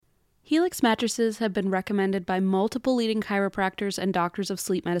Helix mattresses have been recommended by multiple leading chiropractors and doctors of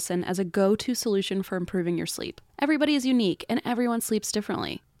sleep medicine as a go-to solution for improving your sleep. Everybody is unique, and everyone sleeps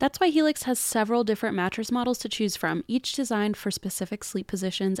differently. That's why Helix has several different mattress models to choose from, each designed for specific sleep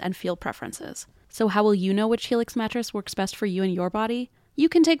positions and feel preferences. So how will you know which Helix mattress works best for you and your body? You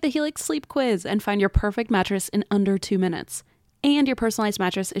can take the Helix Sleep Quiz and find your perfect mattress in under 2 minutes. And your personalized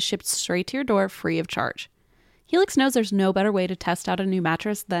mattress is shipped straight to your door free of charge. Helix knows there's no better way to test out a new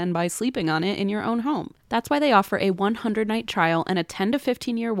mattress than by sleeping on it in your own home. That's why they offer a 100-night trial and a 10 to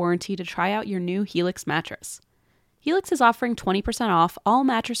 15-year warranty to try out your new Helix mattress. Helix is offering 20% off all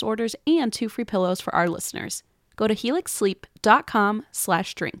mattress orders and 2 free pillows for our listeners. Go to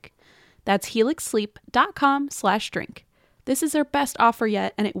helixsleep.com/drink. That's helixsleep.com/drink. This is their best offer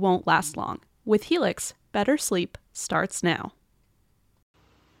yet, and it won't last long. With Helix, better sleep starts now.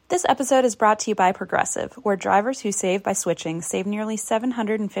 This episode is brought to you by Progressive, where drivers who save by switching save nearly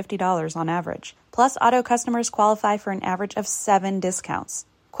 $750 on average. Plus, auto customers qualify for an average of 7 discounts.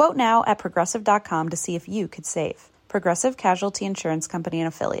 Quote now at Progressive.com to see if you could save. Progressive Casualty Insurance Company and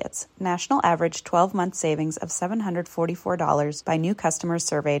Affiliates. National average 12-month savings of $744 by new customers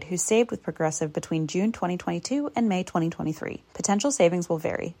surveyed who saved with Progressive between June 2022 and May 2023. Potential savings will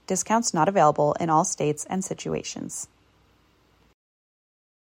vary. Discounts not available in all states and situations.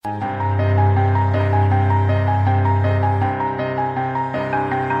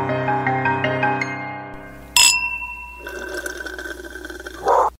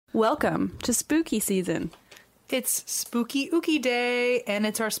 Welcome to spooky season. It's Spooky Ookie Day, and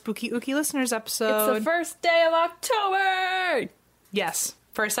it's our Spooky Ookie listeners episode. It's the first day of October! Yes.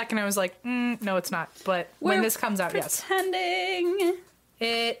 For a second I was like, no it's not. But when this comes out, yes. Pretending.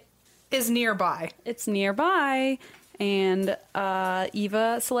 It is nearby. It's nearby. And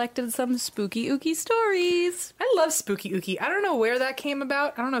Eva selected some spooky ookie stories. I love Spooky Ookie. I don't know where that came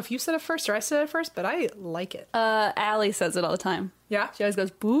about. I don't know if you said it first or I said it first, but I like it. Allie says it all the time. Yeah? She always goes,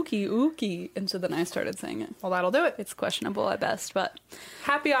 spooky ookie. And so then I started saying it. Well, that'll do it. It's questionable at best, but...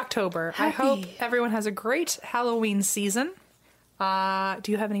 Happy October. Happy. I hope everyone has a great Halloween season. Do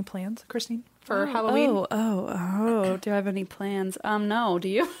you have any plans, Christine, for Halloween? Do I have any plans? No, do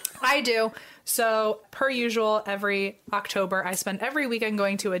you? I do. So, per usual, every October, I spend every weekend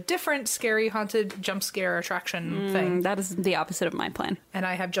going to a different scary, haunted, jump scare attraction thing. That is the opposite of my plan. And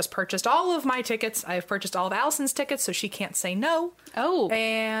I have just purchased all of my tickets. I have purchased all of Allison's tickets, so she can't say no. Oh.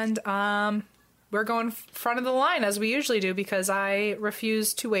 And we're going front of the line, as we usually do, because I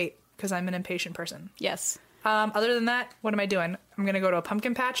refuse to wait, because I'm an impatient person. Yes. Other than that, what am I doing? I'm going to go to a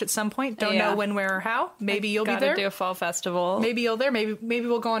pumpkin patch at some point. Don't know when, where, or how. Maybe you'll be there. Gotta do a fall festival. Maybe you'll there. Maybe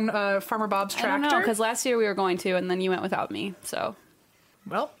we'll go on Farmer Bob's Tractor. I don't know, because last year we were going to, and then you went without me. So,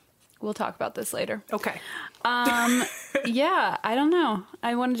 well, we'll talk about this later. Okay. Yeah, I don't know.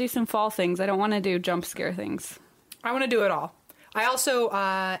 I want to do some fall things. I don't want to do jump scare things. I want to do it all. I also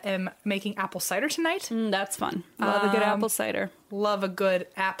am making apple cider tonight. That's fun. Love a good apple cider. Love a good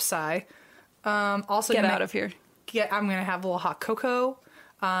apps-i. Also, get out of here. I'm going to have a little hot cocoa.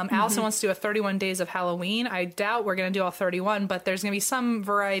 Allison wants to do a 31 days of Halloween. I doubt we're going to do all 31, but there's going to be some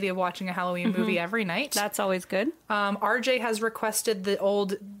variety of watching a Halloween movie every night. That's always good. RJ has requested the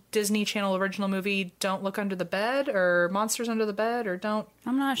old Disney Channel original movie Don't Look Under the Bed, or Monsters Under the Bed, or Don't...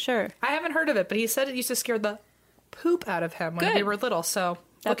 I'm not sure. I haven't heard of it, but he said it used to scare the poop out of him when we were little, so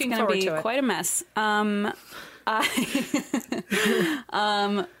looking forward to it. That's going to be quite a mess. I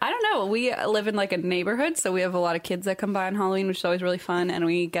don't know. We live in like a neighborhood, so we have a lot of kids that come by on Halloween, which is always really fun. And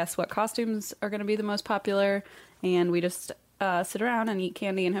we guess what costumes are going to be the most popular, and we just sit around and eat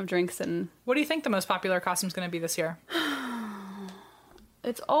candy and have drinks. And what do you think the most popular costume is going to be this year?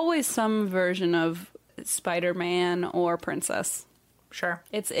 It's always some version of Spider-Man or princess. Sure.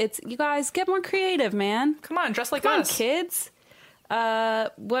 It's you guys get more creative, man. Come on, dress like Come us, on, kids.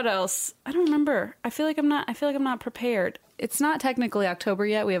 What else? I don't remember. I feel like I'm not prepared. It's not technically October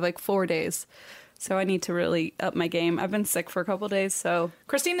yet. We have like 4 days. So I need to really up my game. I've been sick for a couple days, so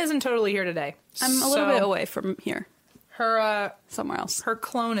Christine isn't totally here today. I'm a little bit away from here. Her somewhere else. Her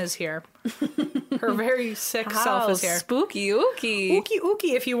clone is here. Her very sick self is here. Spooky ookie. Ookie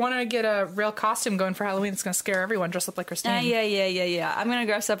ookie. If you want to get a real costume going for Halloween, it's going to scare everyone. Dress up like Christine. Yeah. I'm going to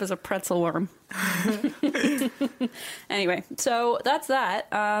dress up as a pretzel worm. Anyway, so that's that.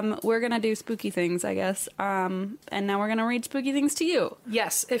 We're going to do spooky things, I guess. And now we're going to read spooky things to you.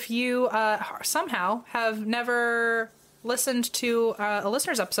 Yes. If you somehow have never listened to a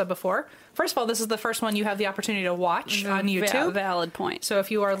listener's episode before, first of all, this is the first one you have the opportunity to watch on YouTube. Valid point. So if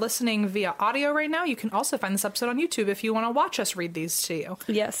you are listening via audio right now, you can also find this episode on YouTube if you want to watch us read these to you.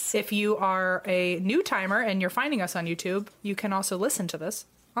 Yes. If you are a new timer and you're finding us on YouTube, you can also listen to this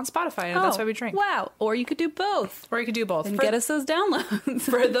on Spotify, and that's why we drink. Wow. Or you could do both. Or you could do both. And get us those downloads.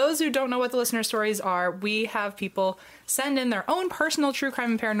 For those who don't know what the listener stories are, we have people send in their own personal true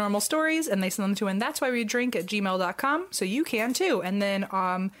crime and paranormal stories, and they send them to and that's why we drink at gmail.com, so you can too. And then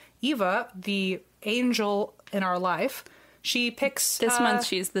Eva, the angel in our life, she picks... This month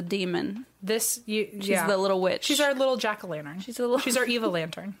she's the demon. She's the little witch. She's our little jack-o'-lantern. She's our Eva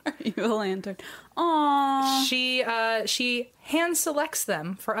lantern. Eva lantern. Aww. She hand selects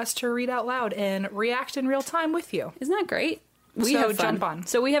them for us to read out loud and react in real time with you. Isn't that great? We So have fun. jump on.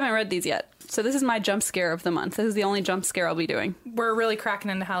 So we haven't read these yet. So this is my jump scare of the month. This is the only jump scare I'll be doing. We're really cracking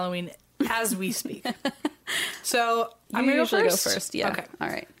into Halloween as we speak. So I'm You going to usually go first. Yeah. Okay. All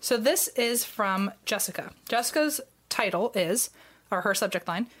right. So this is from Jessica. Jessica's title is, or her subject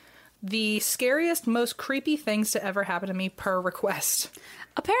line, the scariest, most creepy things to ever happen to me per request.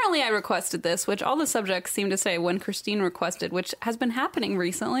 Apparently I requested this, which all the subjects seem to say when Christine requested, which has been happening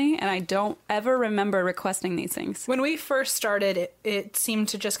recently, and I don't ever remember requesting these things. When we first started, it seemed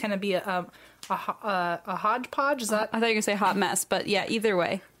to just kind of be a hodgepodge. Is that? I thought you were going to say hot mess, but yeah, either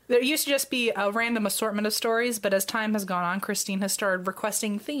way. There used to just be a random assortment of stories, but as time has gone on, Christine has started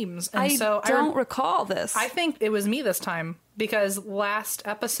requesting themes. And I so don't recall this. I think it was me this time, because last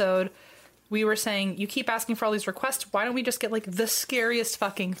episode we were saying, you keep asking for all these requests, why don't we just get like the scariest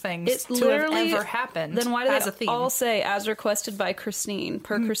fucking things to have ever happened? Then why do as they a theme? all say as requested by Christine,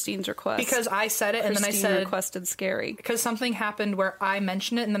 per Christine's request? Because I said it, and then I Christine said requested scary. because something happened where I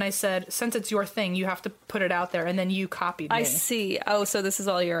mentioned it, and then I said, since it's your thing, you have to put it out there, and then you copied me. I see. Oh, so this is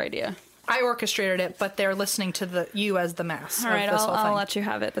all your idea. I orchestrated it, but they're listening to you as the mass. All right, of this whole I'll thing. let you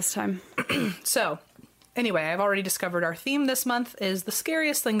have it this time. So, anyway, I've already discovered our theme this month is the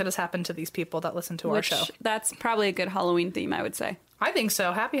scariest thing that has happened to these people that listen to our show. That's probably a good Halloween theme, I would say. I think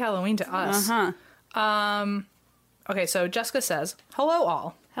so. Happy Halloween to us. Uh-huh. Okay, so Jessica says, hello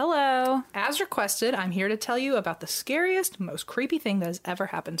all. Hello. As requested, I'm here to tell you about the scariest, most creepy thing that has ever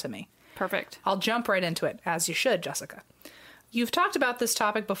happened to me. Perfect. I'll jump right into it, as you should, Jessica. You've talked about this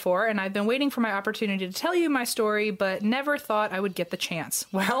topic before, and I've been waiting for my opportunity to tell you my story, but never thought I would get the chance.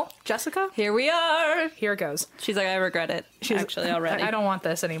 Well, Jessica, Here we are. here goes. She's like, I regret it. Actually, already. I don't want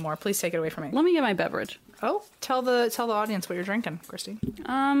this anymore. Please take it away from me. Let me get my beverage. Oh, tell the audience what you're drinking, Christine.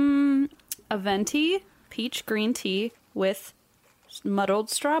 A venti peach green tea with muddled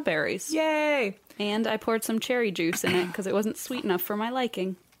strawberries. Yay! And I poured some cherry juice in it because it wasn't sweet enough for my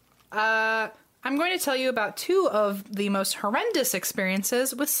liking. I'm going to tell you about two of the most horrendous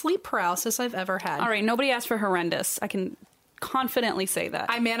experiences with sleep paralysis I've ever had. All right, nobody asked for horrendous. I can confidently say that.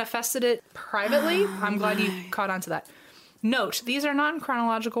 I manifested it privately. I'm glad you caught on to that. Note, these are not in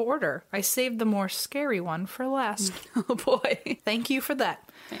chronological order. I saved the more scary one for last. Oh, boy. Thank you for that.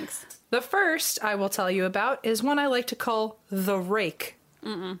 Thanks. The first I will tell you about is one I like to call the rake,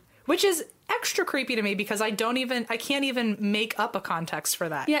 which is extra creepy to me because I can't even make up a context for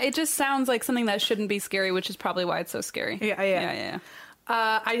that. Yeah, it just sounds like something that shouldn't be scary, which is probably why it's so scary. Yeah.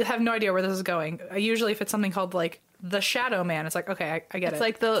 I have no idea where this is going. Usually if it's something called like the Shadow Man, it's like, okay, I get it. It's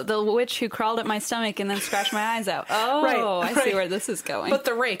like the witch who crawled at my stomach and then scratched my eyes out. Oh, Right. I see where this is going. But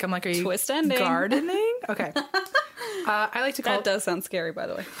the rake, I'm like, are you Twist ending. gardening? Okay. I like to call that does sound scary, by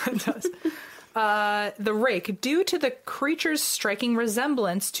the way. It does. The rake, due to the creature's striking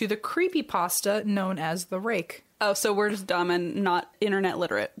resemblance to the creepypasta known as the rake. Oh, so we're just dumb and not internet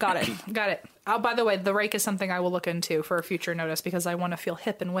literate. Got it. Got it. Oh, by the way, the rake is something I will look into for a future notice because I want to feel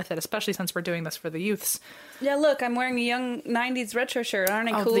hip and with it, especially since we're doing this for the youths. Yeah, look, I'm wearing a young 90s retro shirt. Aren't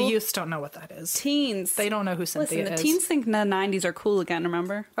I cool? The youths don't know what that is. Teens. They don't know who Cynthia Listen, is. the teens think the 90s are cool again,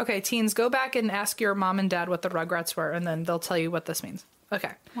 remember? Okay, teens, go back and ask your mom and dad what the Rugrats were, and then they'll tell you what this means.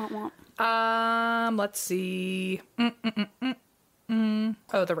 Okay. Womp womp. Let's see.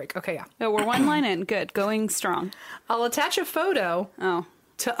 Oh, the rake. Okay, yeah. Oh, we're one line in. Good. Going strong. I'll attach a photo Oh,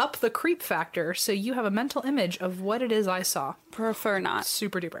 to up the creep factor so you have a mental image of what it is I saw. prefer not.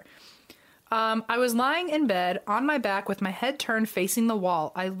 Super duper. I was lying in bed on my back with my head turned facing the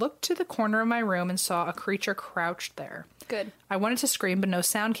wall. I looked to the corner of my room and saw a creature crouched there. Good. I wanted to scream, but no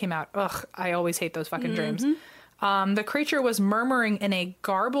sound came out. Ugh, I always hate those fucking dreams. The creature was murmuring in a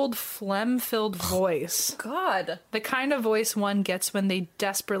garbled, phlegm-filled voice. God. The kind of voice one gets when they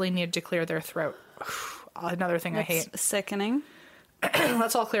desperately need to clear their throat. Another thing I hate. Sickening.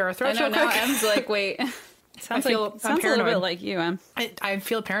 Let's all clear our I throats know, real now quick. Em's like, wait. Sounds I'm a little paranoid. bit like you, Em. I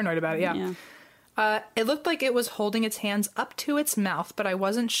feel paranoid about it, yeah. It looked like it was holding its hands up to its mouth, but I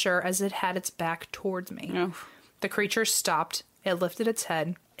wasn't sure as it had its back towards me. Oh. The creature stopped. It lifted its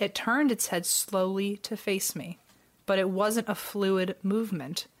head. It turned its head slowly to face me. But it wasn't a fluid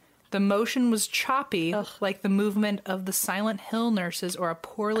movement. The motion was choppy, like the movement of the Silent Hill nurses or a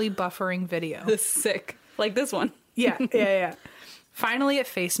poorly buffering video. This is sick. Like this one. Yeah. Finally, it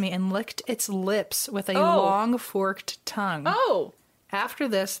faced me and licked its lips with a long, forked tongue. Oh! After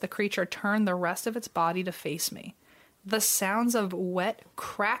this, the creature turned the rest of its body to face me. The sounds of wet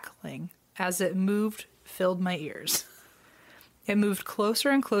crackling as it moved filled my ears. It moved closer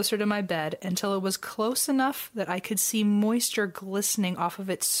and closer to my bed until it was close enough that I could see moisture glistening off of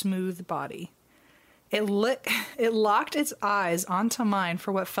its smooth body. It locked its eyes onto mine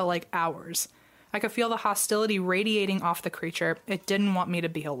for what felt like hours. I could feel the hostility radiating off the creature. It didn't want me to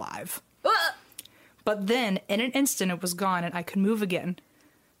be alive. But then, in an instant, it was gone and I could move again.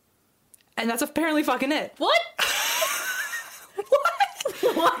 And that's apparently fucking it. What?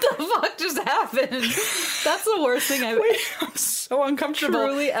 What the fuck just happened? That's the worst thing I'm so uncomfortable.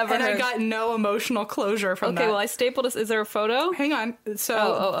 Truly ever and heard. I got no emotional closure from that. Okay, well, I stapled this. Is there a photo? Hang on.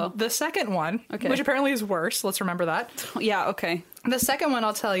 So the second one, which apparently is worse, let's remember that. Yeah, okay. The second one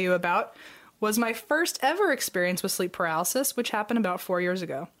I'll tell you about was my first ever experience with sleep paralysis, which happened about 4 years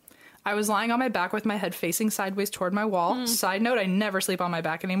ago. I was lying on my back with my head facing sideways toward my wall. Side note, I never sleep on my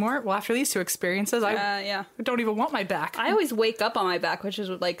back anymore. Well, after these two experiences, I don't even want my back. I always wake up on my back, which is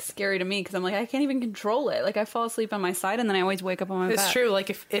like scary to me because I'm like, I can't even control it. Like I fall asleep on my side and then I always wake up on my back. It's true.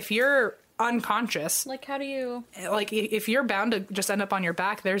 Like if you're unconscious, like how do you... Like if you're bound to just end up on your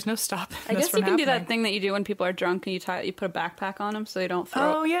back, there's no stopping I guess you can do that thing that you do when people are drunk and you put a backpack on them so they don't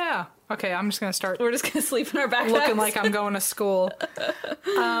throw Oh, yeah. Okay, I'm just going to start... We're just going to sleep in our backpacks. Looking like I'm going to school.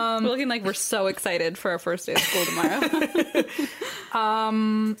 We're looking like we're so excited for our first day of school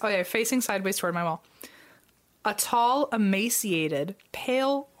tomorrow. Okay, facing sideways toward my wall. A tall, emaciated,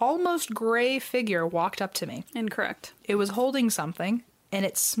 pale, almost gray figure walked up to me. Incorrect. It was holding something, and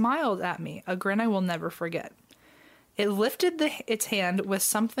it smiled at me, a grin I will never forget. It lifted its hand with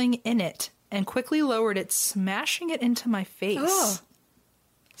something in it and quickly lowered it, smashing it into my face. Oh.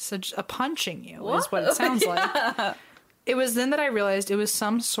 So a punching you is what it sounds like. It was then that I realized it was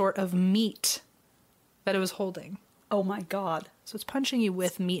some sort of meat that it was holding. Oh my god. So it's punching you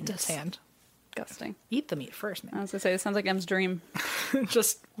with meat in its hand. Disgusting. Eat the meat first, I man. was going to say, this sounds like M's dream.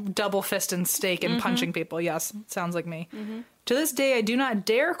 Just double fist and steak and punching people. Yes, sounds like me. To this day, I do not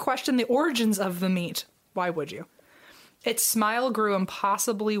dare question the origins of the meat. Why would you? Its smile grew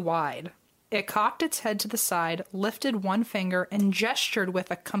impossibly wide. It cocked its head to the side, lifted one finger, and gestured with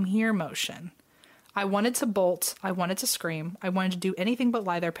a come here motion. I wanted to bolt. I wanted to scream. I wanted to do anything but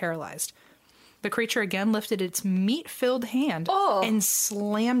lie there paralyzed. The creature again lifted its meat-filled hand and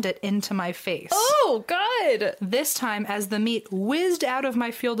slammed it into my face. Oh, God! This time, as the meat whizzed out of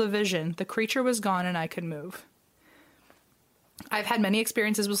my field of vision, the creature was gone and I could move. I've had many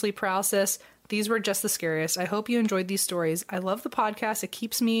experiences with sleep paralysis. These were just the scariest. I hope you enjoyed these stories. I love the podcast. It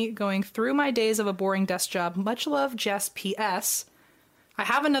keeps me going through my days of a boring desk job. Much love, Jess. P.S. I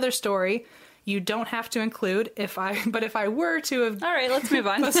have another story you don't have to include but if I were to have... All right, let's move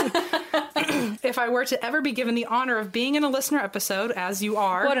on. If I were to ever be given the honor of being in a listener episode, as you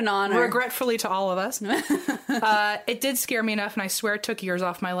are... What an honor. Regretfully to all of us. It did scare me enough, and I swear it took years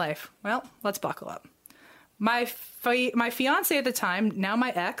off my life. Well, let's buckle up. My fiance at the time, now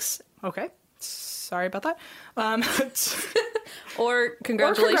my ex... Okay. Sorry about that. Or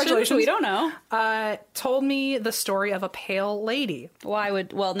congratulations. We don't know. Told me the story of a pale lady. Why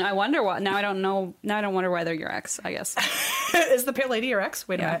would... Well, no, I wonder why. Now I don't know. Now I don't wonder why they're your ex, I guess. Is the pale lady your ex?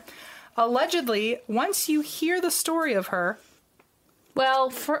 Wait a minute. Allegedly, once you hear the story of her...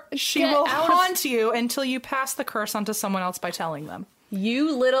 Well, she will haunt you until you pass the curse onto someone else by telling them.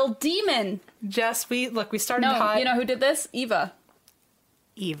 You little demon. Jess, we started No, you know who did this? Eva.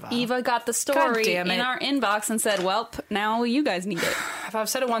 Eva got the story in our inbox and said, well, now you guys need it. If I've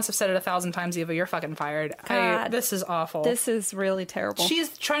said it once, I've said it 1,000 times, Eva. You're fucking fired. This is awful. This is really terrible.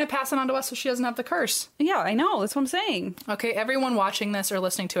 She's trying to pass it on to us so she doesn't have the curse. Yeah, I know. That's what I'm saying. Okay, everyone watching this or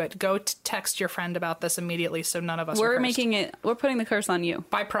listening to it, go text your friend about this immediately so none of us are cursed. We're putting the curse on you.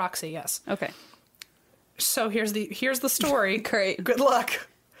 By proxy, yes. Okay. So here's the story. Great. Good luck.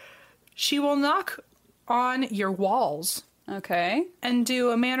 She will knock on your walls. Okay. And do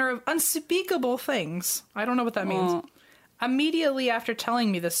a manner of unspeakable things. I don't know what that means. Immediately after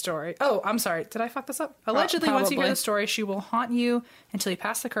telling me this story... Oh, I'm sorry. Did I fuck this up? Allegedly, once you hear the story, she will haunt you until you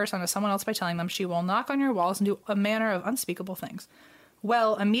pass the curse on to someone else by telling them. She will knock on your walls and do a manner of unspeakable things.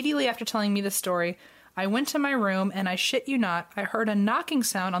 Well, immediately after telling me this story, I went to my room, and I shit you not, I heard a knocking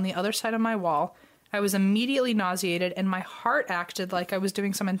sound on the other side of my wall. I was immediately nauseated, and my heart acted like I was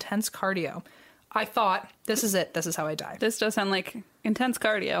doing some intense cardio. I thought, this is it. This is how I die. This does sound like intense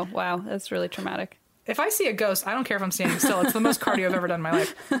cardio. Wow, that's really traumatic. If I see a ghost, I don't care if I'm standing still. It's the most cardio I've ever done in my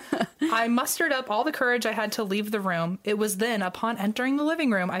life. I mustered up all the courage I had to leave the room. It was then, upon entering the living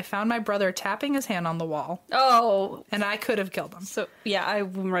room, I found my brother tapping his hand on the wall. Oh. And I could have killed him. So, yeah,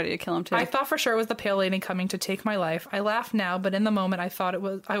 I'm ready to kill him, too. I thought for sure it was the pale lady coming to take my life. I laugh now, but in the moment I thought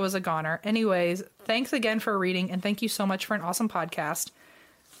I was a goner. Anyways, thanks again for reading, and thank you so much for an awesome podcast.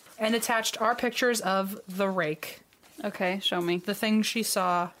 And attached are pictures of the rake. Okay, show me. The thing she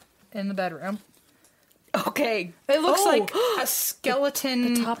saw in the bedroom. Okay. It looks like a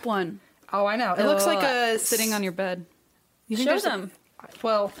skeleton. The top one. Oh, I know. It looks like a... Sitting on your bed. You think Show there's them.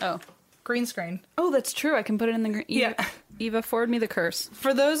 Well, Oh. green screen. Oh, that's true. I can put it in the green. Yeah. Eva, forward me the curse.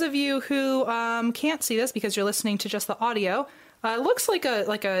 For those of you who can't see this because you're listening to just the audio, it looks like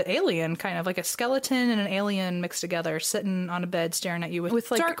a alien, kind of like a skeleton and an alien mixed together, sitting on a bed staring at you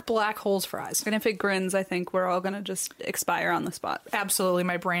with like, dark black holes for eyes. And if it grins, I think we're all going to just expire on the spot. Absolutely,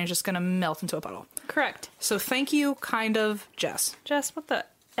 my brain is just going to melt into a puddle. Correct. So thank you, kind of, Jess. Jess, what the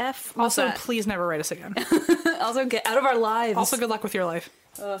F was Also, that? please never write us again. Also, get out of our lives. Also, good luck with your life.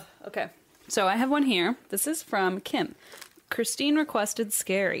 Okay. So I have one here. This is from Kim. Christine requested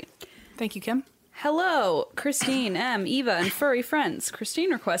scary. Thank you, Kim. Hello, Christine, M, Eva, and furry friends.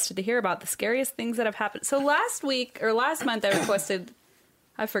 Christine requested to hear about the scariest things that have happened. So last month I requested,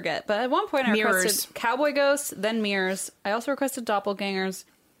 I forget, but at one point I requested cowboy ghosts, then mirrors. I also requested doppelgangers,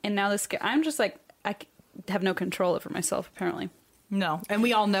 and now this. I'm just like, I have no control over myself, apparently. No, and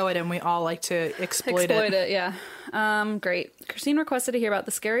we all know it, and we all like to exploit it. Yeah. Great. Christine requested to hear about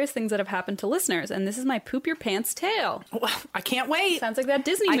the scariest things that have happened to listeners, and this is my poop your pants tale. Well, I can't wait. Sounds like that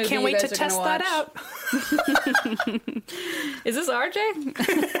Disney movie. I can't wait to test that out. Is this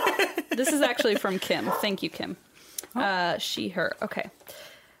RJ? This is actually from Kim. Thank you, Kim. She, her. Okay.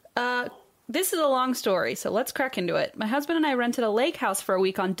 This is a long story, so let's crack into it. My husband and I rented a lake house for a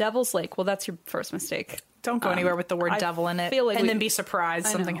week on Devil's Lake. Well, that's your first mistake. Don't go anywhere with the word devil in it, like then be surprised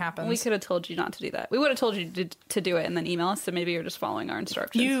something happens. We could have told you not to do that. We would have told you to do it and then email us, so maybe you're just following our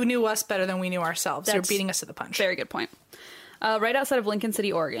instructions. You knew us better than we knew ourselves. You're beating us to the punch. Very good point. Right outside of Lincoln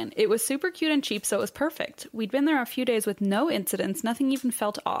City, Oregon. It was super cute and cheap, so it was perfect. We'd been there a few days with no incidents. Nothing even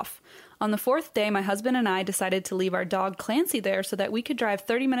felt off. On the fourth day, my husband and I decided to leave our dog Clancy there so that we could drive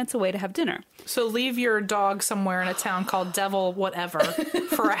 30 minutes away to have dinner. So leave your dog somewhere in a town called Devil whatever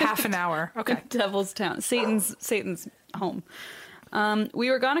for a half an hour. Okay. Devil's Town. Satan's home. We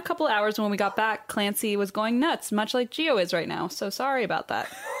were gone a couple hours, and when we got back, Clancy was going nuts, much like Geo is right now. So sorry about that.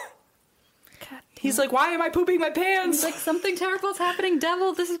 He's like, why am I pooping my pants? He's like, something terrible's happening,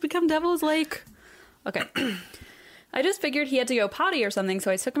 Devil. This has become Devil's Lake. Okay. I just figured he had to go potty or something, so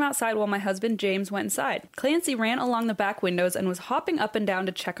I took him outside while my husband James went inside. Clancy ran along the back windows and was hopping up and down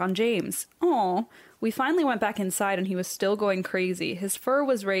to check on James. Aw. We finally went back inside and he was still going crazy. His fur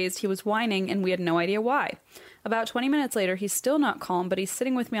was raised, he was whining, and we had no idea why. About 20 minutes later, he's still not calm, but he's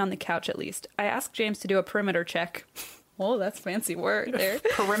sitting with me on the couch at least. I asked James to do a perimeter check. Oh, that's fancy word there.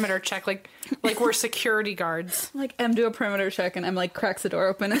 Perimeter check, like we're security guards. Like, M do a perimeter check, and M, like, cracks the door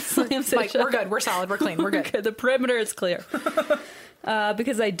open and slams it like, shut. we're good, we're solid, we're clean, we're good. Okay, the perimeter is clear.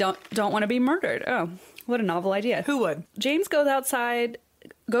 Because I don't want to be murdered. Oh, what a novel idea. Who would? James goes out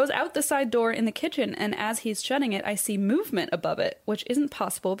the side door in the kitchen, and as he's shutting it, I see movement above it, which isn't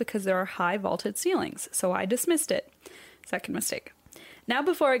possible because there are high vaulted ceilings, so I dismissed it. Second mistake. Now,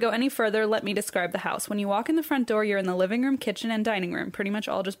 before I go any further, let me describe the house. When you walk in the front door, you're in the living room, kitchen, and dining room. Pretty much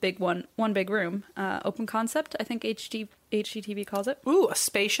all just one big room. Open concept, I think HGTV calls it. Ooh, a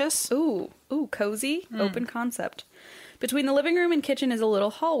spacious. Ooh, cozy, open concept. Between the living room and kitchen is a little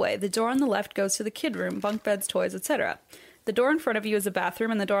hallway. The door on the left goes to the kid room, bunk beds, toys, etc. The door in front of you is a bathroom,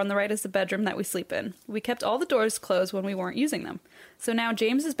 and the door on the right is the bedroom that we sleep in. We kept all the doors closed when we weren't using them. So now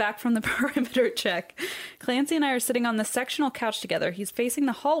James is back from the perimeter check. Clancy and I are sitting on the sectional couch together. He's facing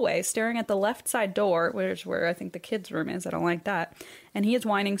the hallway, staring at the left side door, which is where I think the kid's room is. I don't like that. And he is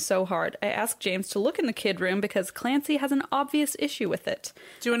whining so hard. I asked James to look in the kid room because Clancy has an obvious issue with it.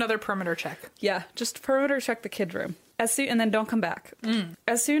 Do another perimeter check. Yeah, just perimeter check the kid room. And then don't come back.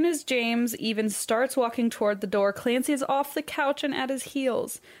 As soon as James even starts walking toward the door, Clancy is off the couch and at his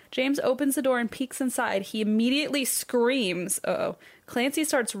heels. James opens the door and peeks inside. He immediately screams. Uh-oh. Clancy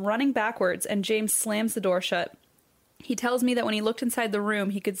starts running backwards, and James slams the door shut. He tells me that when he looked inside the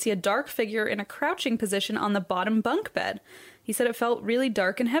room, he could see a dark figure in a crouching position on the bottom bunk bed. He said it felt really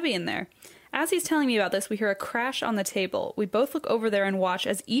dark and heavy in there. As he's telling me about this, we hear a crash on the table. We both look over there and watch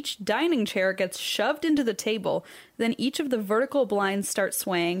as each dining chair gets shoved into the table. Then each of the vertical blinds start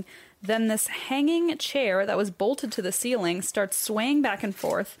swaying. Then this hanging chair that was bolted to the ceiling starts swaying back and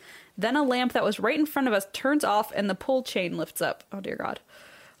forth. Then a lamp that was right in front of us turns off and the pull chain lifts up. Oh, dear God.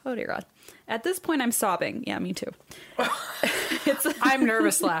 Oh, dear God. At this point, I'm sobbing. Yeah, me too. I'm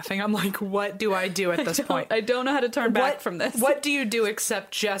nervous laughing. I'm like, what do I do at this point? I don't know how to turn back from this. What do you do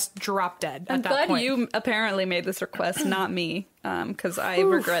except just drop dead I'm at that glad point? you apparently made this request, not me, because I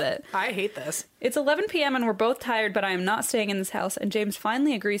regret it. I hate this. It's 11 p.m. and we're both tired, but I am not staying in this house, and James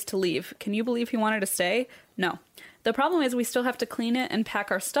finally agrees to leave. Can you believe he wanted to stay? No. The problem is we still have to clean it and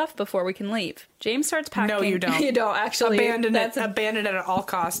pack our stuff before we can leave. James starts packing. No, you don't. You don't, actually. Abandon it at all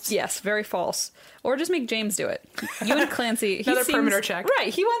costs. Yes, very false. Or just make James do it. You and Clancy. Another perimeter check.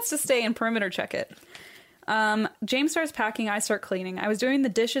 Right, he wants to stay and perimeter check it. James starts packing, I start cleaning. I was doing the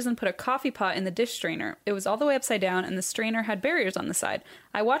dishes and put a coffee pot in the dish strainer. It was all the way upside down and the strainer had barriers on the side.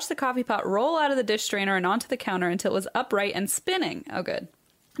 I watched the coffee pot roll out of the dish strainer and onto the counter until it was upright and spinning. Oh, good.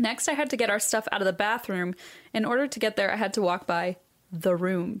 Next, I had to get our stuff out of the bathroom. In order to get there, I had to walk by the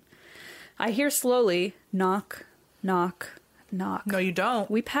room. I hear slowly, knock, knock, knock. No, you don't.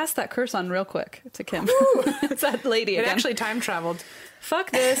 We passed that curse on real quick to Kim. It's that lady again. It actually time traveled.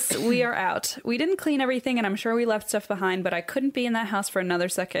 Fuck this, we are out. We didn't clean everything and I'm sure we left stuff behind, but I couldn't be in that house for another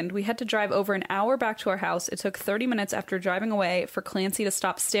second. We had to drive over an hour back to our house. It took 30 minutes after driving away for Clancy to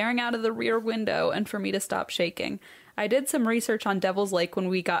stop staring out of the rear window and for me to stop shaking. I did some research on Devil's Lake when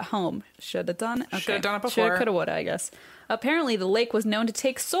we got home. Should have done it. Okay. Should have done it before. Shoulda, coulda, woulda, I guess. Apparently the lake was known to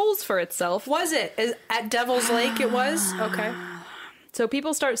take souls for itself. Was it? At Devil's Lake it was? Okay. So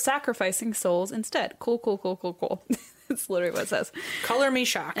people start sacrificing souls instead. Cool, cool, cool, cool, cool. That's literally what it says. Color me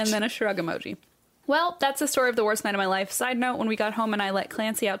shocked. And then a shrug emoji. Well, that's the story of the worst night of my life. Side note, when we got home and I let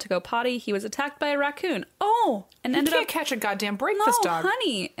Clancy out to go potty, he was attacked by a raccoon. Oh! And you can't catch a goddamn break, this dog. No,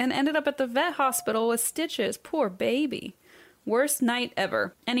 honey! And ended up at the vet hospital with stitches. Poor baby. Worst night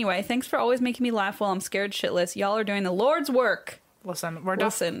ever. Anyway, thanks for always making me laugh while I'm scared shitless. Y'all are doing the Lord's work.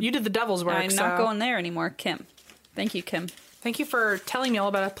 Listen, you did the devil's work. I'm not going there anymore, Kim. Thank you, Kim. Thank you for telling me all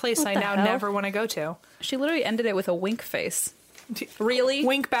about a place I now never want to go to. She literally ended it with a wink face. Really?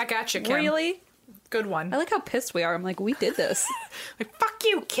 Wink back at you, Kim. Really? Good one. I like how pissed we are. I'm like, we did this. Like, fuck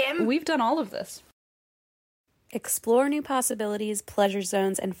you, Kim. We've done all of this. Explore new possibilities, pleasure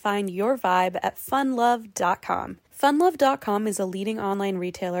zones, and find your vibe at funlove.com. Funlove.com is a leading online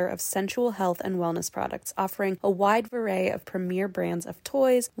retailer of sensual health and wellness products, offering a wide array of premier brands of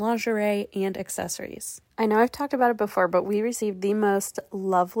toys, lingerie, and accessories. I know I've talked about it before, but we received the most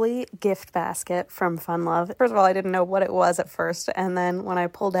lovely gift basket from Funlove. First of all, I didn't know what it was at first, and then when I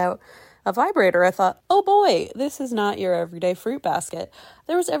pulled out a vibrator, I thought, oh boy, this is not your everyday fruit basket.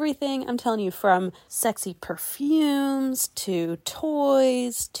 There was everything, I'm telling you, from sexy perfumes to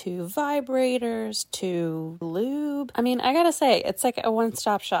toys to vibrators to lube. I mean, I gotta say, it's like a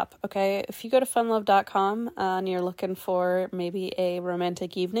one-stop shop, okay? If you go to funlove.com and you're looking for maybe a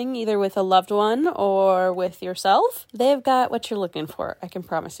romantic evening, either with a loved one or with yourself, they've got what you're looking for, I can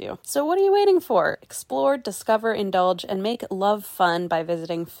promise you. So what are you waiting for? Explore, discover, indulge, and make love fun by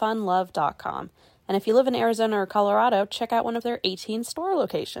visiting funlove.com. And if you live in Arizona or Colorado, check out one of their 18 store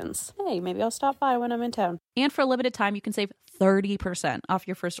locations. Hey, maybe I'll stop by when I'm in town. And for a limited time, you can save 30% off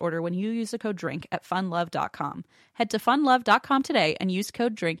your first order when you use the code DRINK at funlove.com. Head to funlove.com today and use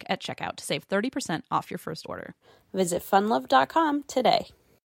code DRINK at checkout to save 30% off your first order. Visit funlove.com today.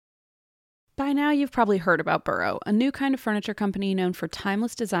 By now, you've probably heard about Burrow, a new kind of furniture company known for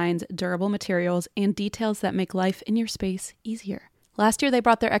timeless designs, durable materials, and details that make life in your space easier. Last year, they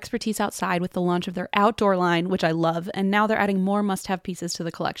brought their expertise outside with the launch of their outdoor line, which I love, and now they're adding more must-have pieces to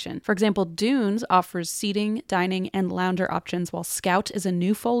the collection. For example, Dunes offers seating, dining, and lounger options, while Scout is a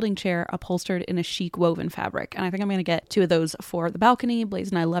new folding chair upholstered in a chic woven fabric. And I think I'm going to get 2 of those for the balcony. Blaze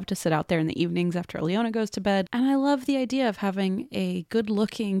and I love to sit out there in the evenings after Leona goes to bed. And I love the idea of having a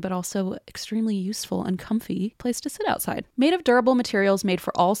good-looking, but also extremely useful and comfy place to sit outside. Made of durable materials made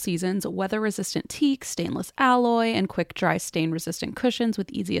for all seasons, weather-resistant teak, stainless alloy, and quick-dry stain-resistant cushions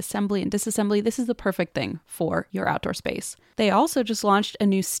with easy assembly and disassembly, this is the perfect thing for your outdoor space. They also just launched a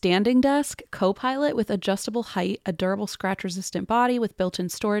new standing desk, Copilot, with adjustable height, a durable scratch-resistant body with built-in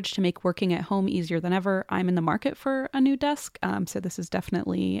storage to make working at home easier than ever. I'm in the market for a new desk, so this is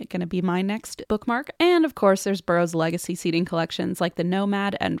definitely going to be my next bookmark. And of course, there's Burrow's legacy seating collections like the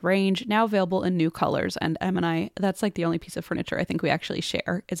Nomad and Range, now available in new colors. And Em and I, that's like the only piece of furniture I think we actually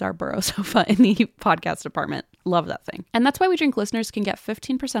share is our Burrow sofa in the podcast department. Love that thing. And that's why We Drink listeners can get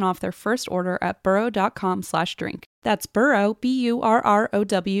 15% off their first order at burrow.com/drink. That's Burrow,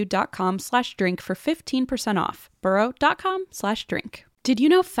 BURROW.com/drink for 15% off. Burrow.com/drink. Did you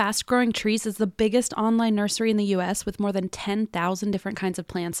know Fast Growing Trees is the biggest online nursery in the U.S. with more than 10,000 different kinds of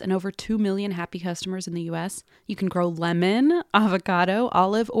plants and over 2 million happy customers in the U.S.? You can grow lemon, avocado,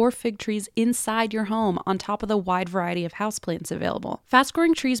 olive, or fig trees inside your home on top of the wide variety of houseplants available. Fast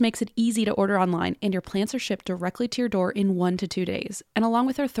Growing Trees makes it easy to order online, and your plants are shipped directly to your door in 1 to 2 days. And along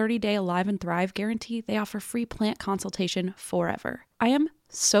with their 30-day Alive and Thrive guarantee, they offer free plant consultation forever. I am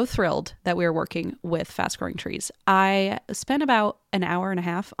so thrilled that we are working with Fast Growing Trees. I spent about an hour and a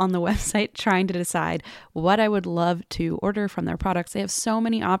half on the website trying to decide what I would love to order from their products. They have so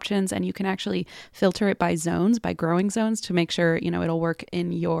many options, and you can actually filter it by zones, by growing zones, to make sure, it'll work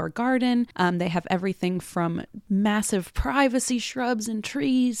in your garden. They have everything from massive privacy shrubs and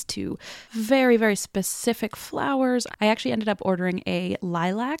trees to very, very specific flowers. I actually ended up ordering a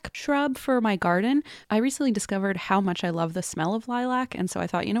lilac shrub for my garden. I recently discovered how much I love the smell of lilac, and so I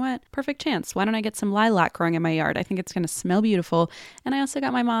thought, you know what? Perfect chance. Why don't I get some lilac growing in my yard? I think it's going to smell beautiful. And I also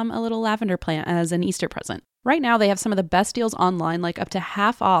got my mom a little lavender plant as an Easter present. Right now, they have some of the best deals online, like up to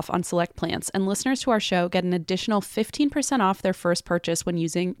half off on select plants, and listeners to our show get an additional 15% off their first purchase when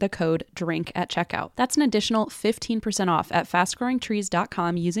using the code DRINK at checkout. That's an additional 15% off at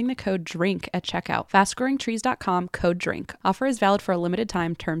fastgrowingtrees.com using the code DRINK at checkout. Fastgrowingtrees.com, code DRINK. Offer is valid for a limited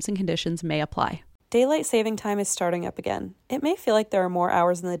time. Terms and conditions may apply. Daylight saving time is starting up again. It may feel like there are more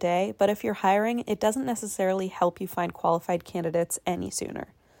hours in the day, but if you're hiring, it doesn't necessarily help you find qualified candidates any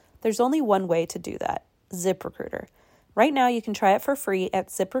sooner. There's only one way to do that: ZipRecruiter. Right now, you can try it for free at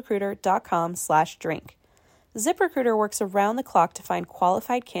ziprecruiter.com/drink. ZipRecruiter works around the clock to find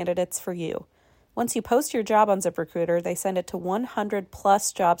qualified candidates for you. Once you post your job on ZipRecruiter, they send it to 100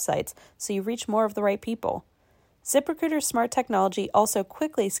 plus job sites so you reach more of the right people. ZipRecruiter's smart technology also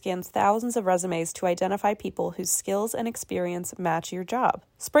quickly scans thousands of resumes to identify people whose skills and experience match your job.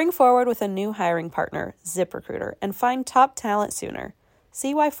 Spring forward with a new hiring partner, ZipRecruiter, and find top talent sooner.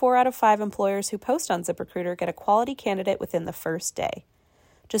 See why 4 out of 5 employers who post on ZipRecruiter get a quality candidate within the first day.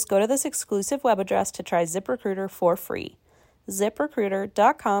 Just go to this exclusive web address to try ZipRecruiter for free.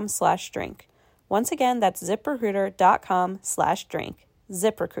 ZipRecruiter.com/drink. Once again, that's ZipRecruiter.com/drink.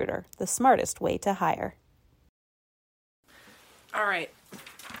 ZipRecruiter, the smartest way to hire. All right.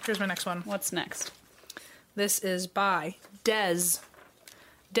 Here's my next one. What's next? This is by Des.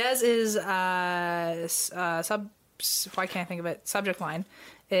 Des is why can't I think of it? Subject line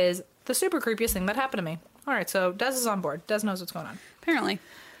is the super creepiest thing that happened to me. All right, so Des is on board. Des knows what's going on. Apparently.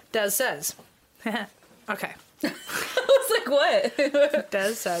 Des says, okay. I was like, what?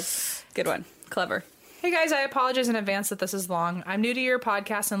 Des says, good one. Clever. Hey guys, I apologize in advance that this is long. I'm new to your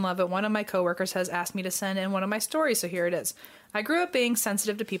podcast and love it. One of my coworkers has asked me to send in one of my stories, so here it is. I grew up being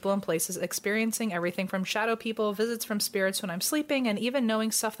sensitive to people and places, experiencing everything from shadow people, visits from spirits when I'm sleeping, and even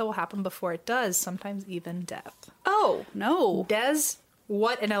knowing stuff that will happen before it does, sometimes even death. Oh, no. Des,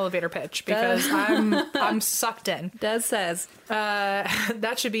 what an elevator pitch, because I'm sucked in. Des says.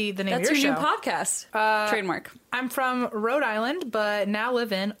 That should be the name of your show. That's your new podcast. Trademark. I'm from Rhode Island, but now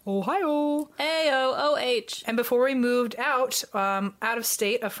live in Ohio. AOOH. And before we moved out of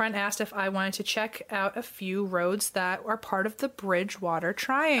state, a friend asked if I wanted to check out a few roads that are part of the Bridgewater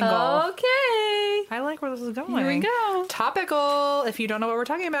Triangle. Okay. I like where this is going. Here we go. Topical. If you don't know what we're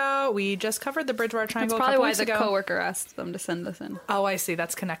talking about, we just covered the Bridgewater Triangle. That's probably why the ago. Coworker asked them to send this in. Oh, I see.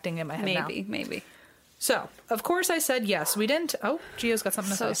 That's connecting in my head now. Maybe. So, of course I said yes. We didn't... Oh, Gio's got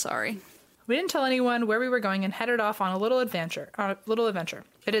something to say. So sorry. We didn't tell anyone where we were going and headed off on a little adventure.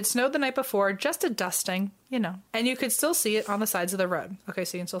 It had snowed the night before, just a dusting, and you could still see it on the sides of the road. Okay,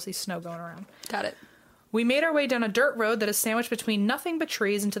 so you can still see snow going around. Got it. We made our way down a dirt road that is sandwiched between nothing but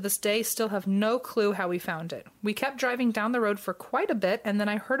trees, and to this day still have no clue how we found it. We kept driving down the road for quite a bit, and then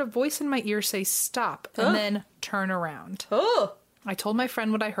I heard a voice in my ear say stop, and then turn around. Oh! I told my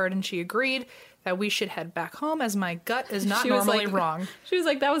friend what I heard, and she agreed that we should head back home as my gut is not normally wrong. She was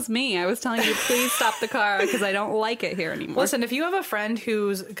like, that was me. I was telling you, please stop the car because I don't like it here anymore. Listen, if you have a friend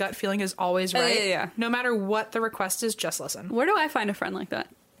whose gut feeling is always right, yeah. No matter what the request is, just listen. Where do I find a friend like that?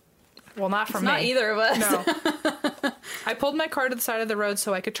 Well, not from me. Not either of us. No. I pulled my car to the side of the road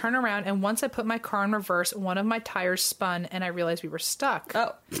so I could turn around, and once I put my car in reverse, one of my tires spun, and I realized we were stuck.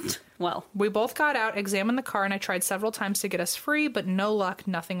 Oh, well. We both got out, examined the car, and I tried several times to get us free, but no luck,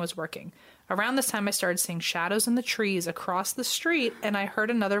 nothing was working. Around this time, I started seeing shadows in the trees across the street, and I heard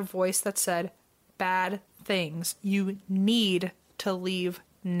another voice that said, bad things. You need to leave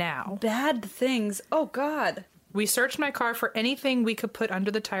now. Bad things. Oh, God. We searched my car for anything we could put under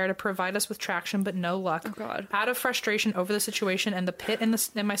the tire to provide us with traction, but no luck. Oh, God. Out of frustration over the situation and the pit in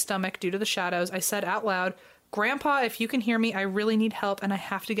my stomach due to the shadows, I said out loud, Grandpa, if you can hear me, I really need help, and I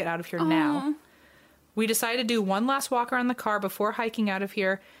have to get out of here now. We decided to do one last walk around the car before hiking out of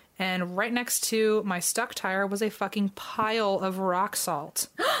here, and right next to my stuck tire was a fucking pile of rock salt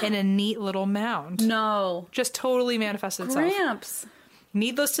in a neat little mound. No. Just totally manifested itself. Cramps.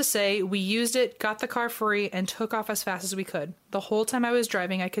 Needless to say, we used it, got the car free, and took off as fast as we could. The whole time I was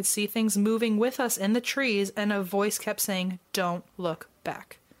driving, I could see things moving with us in the trees, and a voice kept saying, "Don't look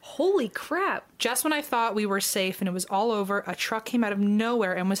back." Holy crap. Just when I thought we were safe and it was all over, a truck came out of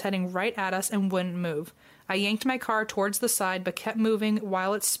nowhere and was heading right at us and wouldn't move. I yanked my car towards the side, but kept moving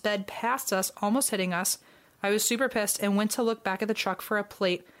while it sped past us, almost hitting us. I was super pissed and went to look back at the truck for a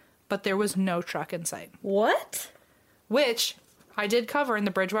plate, but there was no truck in sight. What? Which I did cover in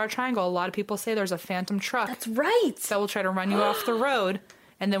the Bridgewater Triangle. A lot of people say there's a phantom truck That's right. that will try to run you off the road,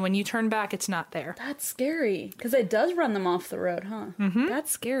 and then when you turn back, it's not there. That's scary. Because it does run them off the road, huh? Mm-hmm. That's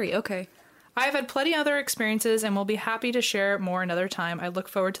scary. Okay. I've had plenty of other experiences and will be happy to share more another time. I look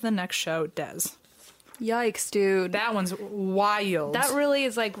forward to the next show, Des. Yikes, dude. That one's wild. That really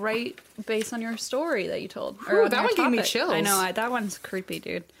is like right based on your story that you told. Ooh, on that your one gave me topic. chills. I know. That one's creepy,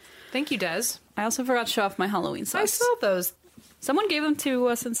 dude. Thank you, Des. I also forgot to show off my Halloween socks. I saw those. Someone gave them to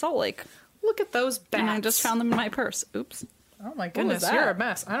us in Salt Lake. Look at those bats. And I just found them in my purse. Oops. Oh my goodness, that? you're a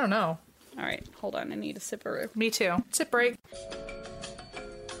mess. I don't know. All right, hold on. I need a sipperoo. Me too. Sip break.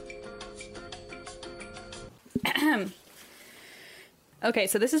 Okay,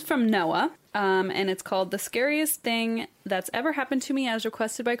 so this is from Noah, and it's called The Scariest Thing That's Ever Happened to Me as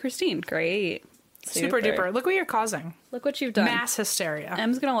requested by Christine. Great. Super duper. Look what you're causing. Look what you've done. Mass hysteria.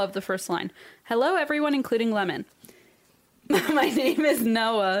 Em's gonna love the first line. Hello, everyone, including Lemon. My name is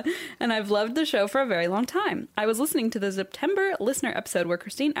Noah, and I've loved the show for a very long time. I was listening to the September listener episode where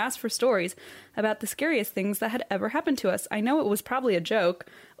Christine asked for stories about the scariest things that had ever happened to us. I know it was probably a joke.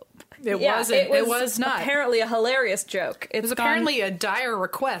 It wasn't. It was not. Apparently a hilarious joke. It was apparently a dire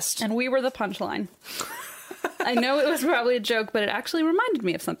request. And we were the punchline. I know it was probably a joke, but it actually reminded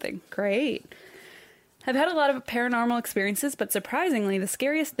me of something. Great. I've had a lot of paranormal experiences, but surprisingly, the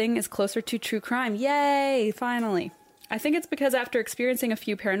scariest thing is closer to true crime. Yay, finally. I think it's because after experiencing a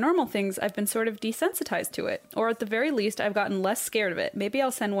few paranormal things, I've been sort of desensitized to it. Or at the very least, I've gotten less scared of it. Maybe I'll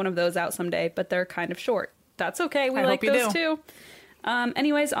send one of those out someday, but they're kind of short. That's okay, we like those too.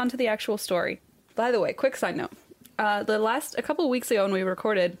 Anyways, on to the actual story. By the way, quick side note. A couple of weeks ago when we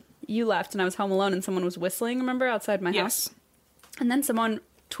recorded, you left and I was home alone and someone was whistling, remember, outside my house? And then someone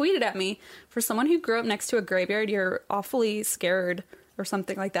tweeted at me, for someone who grew up next to a graveyard, you're awfully scared or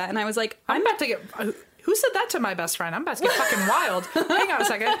something like that. And I was like, I'm about to get... Who said that to my best friend? I'm about to get fucking wild. Hang on a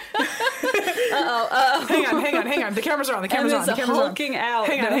second. Uh-oh. Hang on. The camera's on. The camera's on. Hulking out.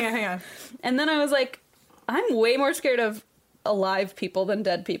 Hang on. And then I was like, I'm way more scared of alive people than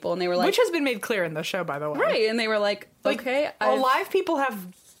dead people. And they were like... Which has been made clear in the show, by the way. Right. And they were like, okay. Alive people have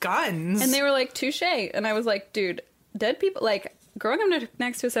guns. And they were like, touche. And I was like, dude, dead people... Like, growing up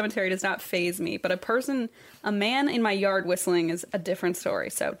next to a cemetery does not faze me. But a man in my yard whistling is a different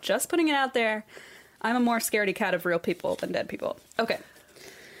story. So just putting it out there... I'm a more scaredy cat of real people than dead people. Okay.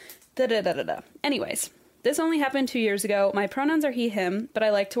 Anyways, this only happened 2 years ago. My pronouns are he, him, but I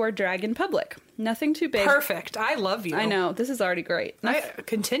like to wear drag in public. Nothing too big. Perfect. I love you. I know. This is already great.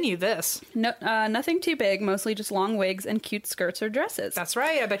 Continue this. No, nothing too big. Mostly just long wigs and cute skirts or dresses. That's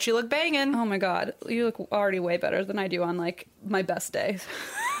right. I bet you look banging. Oh my god. You look already way better than I do on, like, my best days.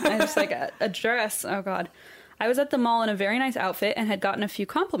 I just, like, a dress. Oh god. I was at the mall in a very nice outfit and had gotten a few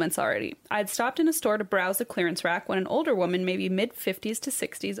compliments already. I had stopped in a store to browse the clearance rack when an older woman, maybe mid-50s to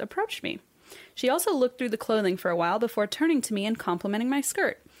 60s, approached me. She also looked through the clothing for a while before turning to me and complimenting my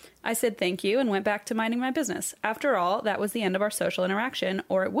skirt. I said thank you and went back to minding my business. After all, that was the end of our social interaction,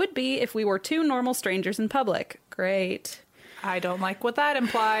 or it would be if we were two normal strangers in public. Great. I don't like what that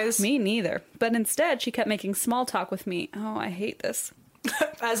implies. Me neither. But instead, she kept making small talk with me. Oh, I hate this.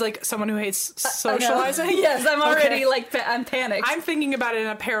 As, like, someone who hates socializing? Yes, I'm already, I'm panicked. I'm thinking about it in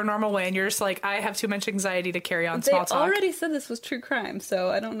a paranormal way, and you're just like, I have too much anxiety to carry on small talk. They already said this was true crime,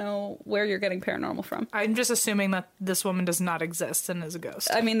 so I don't know where you're getting paranormal from. I'm just assuming that this woman does not exist and is a ghost.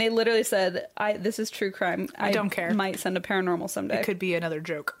 I mean, they literally said, this is true crime. I don't care. Might send a paranormal someday. It could be another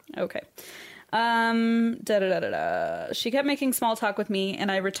joke. Okay. She kept making small talk with me,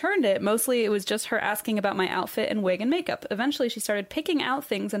 and I returned it. Mostly it was just her asking about my outfit and wig and makeup. Eventually she started picking out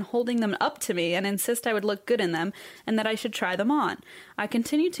things and holding them up to me and insist I would look good in them and that I should try them on. I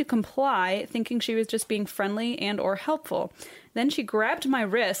continued to comply, thinking she was just being friendly and or helpful. Then she grabbed my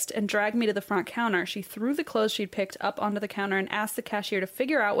wrist and dragged me to the front counter. She threw the clothes she'd picked up onto the counter and asked the cashier to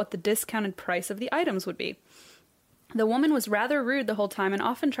figure out what the discounted price of the items would be. The woman was rather rude the whole time and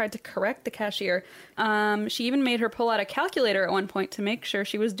often tried to correct the cashier. She even made her pull out a calculator at one point to make sure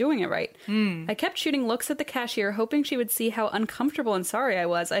she was doing it right. I kept shooting looks at the cashier, hoping she would see how uncomfortable and sorry I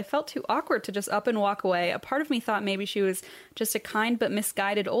was. I felt too awkward to just up and walk away. A part of me thought maybe she was just a kind but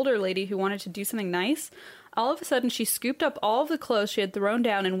misguided older lady who wanted to do something nice. All of a sudden, she scooped up all of the clothes she had thrown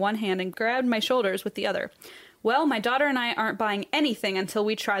down in one hand and grabbed my shoulders with the other. Well, my daughter and I aren't buying anything until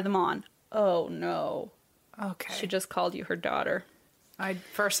we try them on. Oh, no. Okay. She just called you her daughter.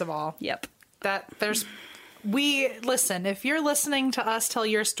 First of all, Yep. listen, if you're listening to us tell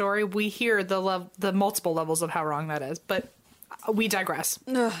your story, we hear the multiple levels of how wrong that is, but we digress.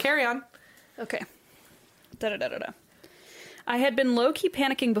 Carry on. Okay. I had been low-key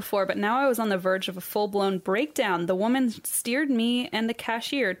panicking before, but now I was on the verge of a full-blown breakdown. The woman steered me and the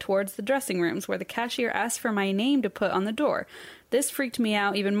cashier towards the dressing rooms, where the cashier asked for my name to put on the door. This freaked me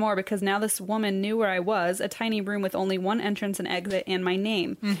out even more because now this woman knew where I was, a tiny room with only one entrance and exit and my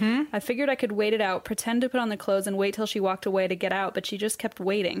name. I figured I could wait it out, pretend to put on the clothes and wait till she walked away to get out, but she just kept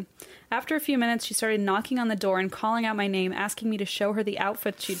waiting. After a few minutes, she started knocking on the door and calling out my name, asking me to show her the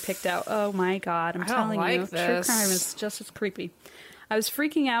outfit she'd picked out. Oh my god, I'm telling you, true crime is just as creepy. I was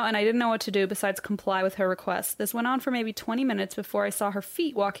freaking out and I didn't know what to do besides comply with her request. This went on for maybe 20 minutes before I saw her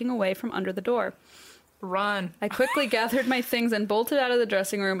feet walking away from under the door. Run. I quickly gathered my things and bolted out of the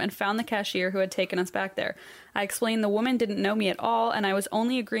dressing room and found the cashier who had taken us back there. I explained the woman didn't know me at all and I was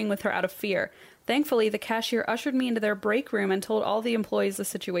only agreeing with her out of fear. Thankfully, the cashier ushered me into their break room and told all the employees the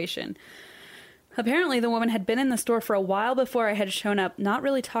situation. Apparently, the woman had been in the store for a while before I had shown up, not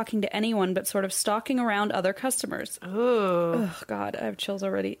really talking to anyone, but sort of stalking around other customers. Ooh. Oh, God, I have chills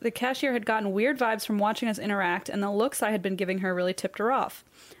already. The cashier had gotten weird vibes from watching us interact, and the looks I had been giving her really tipped her off.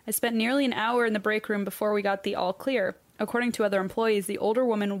 I spent nearly an hour in the break room before we got the all clear. According to other employees, the older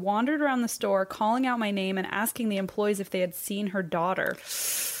woman wandered around the store, calling out my name and asking the employees if they had seen her daughter.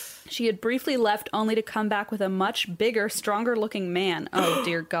 She had briefly left, only to come back with a much bigger, stronger-looking man. Oh,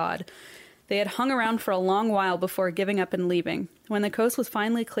 dear God. They had hung around for a long while before giving up and leaving. When the coast was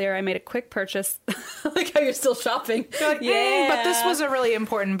finally clear, I made a quick purchase. Like how you're still shopping. You're like, yeah, but this was a really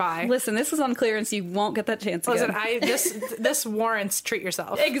important buy. Listen, this was on clearance. You won't get that chance again. Listen, this warrants treat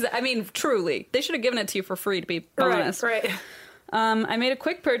yourself. I mean, truly. They should have given it to you for free, to be honest. Right. I made a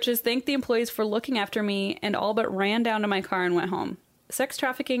quick purchase, thanked the employees for looking after me, and all but ran down to my car and went home. Sex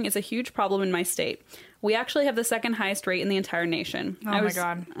trafficking is a huge problem in my state. We actually have the second highest rate in the entire nation. Oh my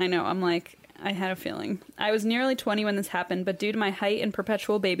God. I know. I'm like, I had a feeling. I was nearly 20 when this happened, but due to my height and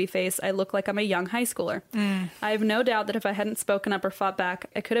perpetual baby face, I look like I'm a young high schooler. I have no doubt that if I hadn't spoken up or fought back,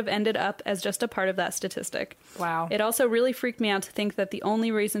 I could have ended up as just a part of that statistic. Wow. It also really freaked me out to think that the only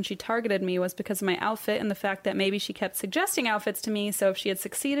reason she targeted me was because of my outfit and the fact that maybe she kept suggesting outfits to me, so if she had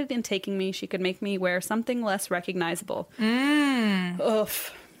succeeded in taking me, she could make me wear something less recognizable.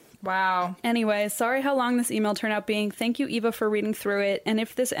 Oof. Wow. Anyway, sorry how long this email turned out being. Thank you, Eva, for reading through it. And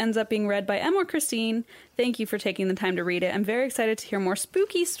if this ends up being read by Em or Christine, thank you for taking the time to read it. I'm very excited to hear more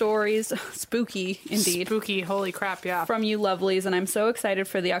spooky stories. Spooky, indeed. Spooky, holy crap, yeah. From you lovelies, and I'm so excited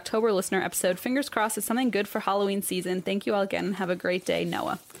for the October listener episode. Fingers crossed it's something good for Halloween season. Thank you all again, and have a great day,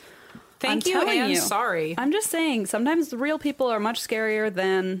 Noah. Thank you, and sorry. I'm just saying, sometimes the real people are much scarier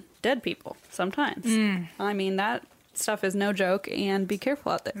than dead people. Sometimes. I mean, that stuff is no joke, and be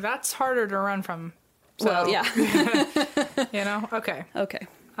careful out there. That's harder to run from. So. Well, yeah. You know? Okay. Okay.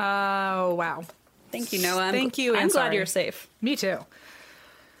 Oh, wow. Thank you, Noah. Thank you, I'm and glad sorry. you're safe. Me too.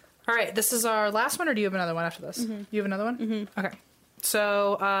 All right, this is our last one, or do you have another one after this? You have another one? Okay.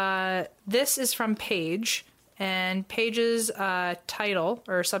 So this is from Paige, and Paige's title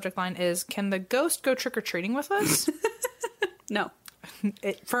or subject line is, "Can the ghost go trick-or-treating with us?" No.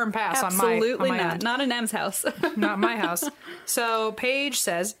 Firm pass Absolutely on my not. end. Not in Em's house. Not my house. So Paige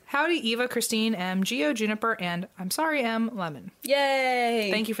says, "Howdy, Eva, Christine, M, Geo, Juniper, and I'm sorry, M, Lemon." Yay!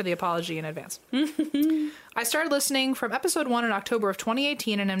 Thank you for the apology in advance. I started listening from episode 1 in October of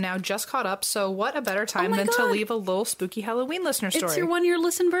 2018 and am now just caught up, so what a better time than to leave a little spooky Halloween listener story. It's your 1-year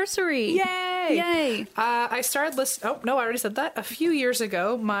listenversary. Yay! Yay! I started listening... Oh, no, I already said that. A few years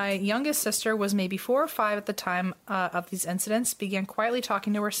ago, my youngest sister was maybe 4 or 5 at the time of these incidents, began quietly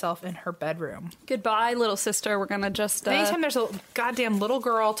talking to herself in her bedroom. Goodbye, little sister. We're gonna just... Anytime there's a goddamn little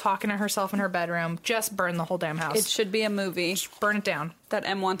girl talking to herself in her bedroom, just burn the whole damn house. It should be a movie. Just burn it down. That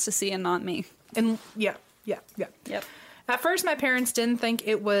Em wants to see and not me. And yeah. Yep. At first, my parents didn't think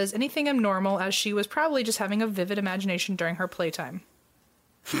it was anything abnormal, as she was probably just having a vivid imagination during her playtime.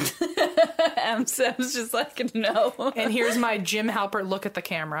 Em's just like, no. And here's my Jim Halpert look at the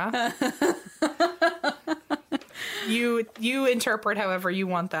camera. You interpret however you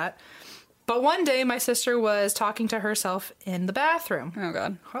want that. But one day, my sister was talking to herself in the bathroom. Oh,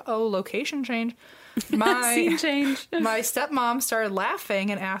 God. Uh-oh, location change. Scene change. My stepmom started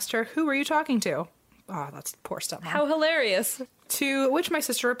laughing and asked her, "Who were you talking to?" Oh, that's poor stepmom. How hilarious. To which my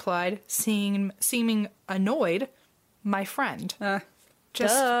sister replied, seeming annoyed, "My friend."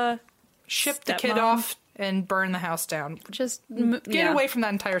 Just Duh. ship the kid Stepmom. off and burn the house down. Just Get away from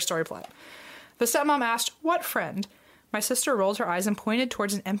that entire story plot. The stepmom asked, "What friend?" My sister rolled her eyes and pointed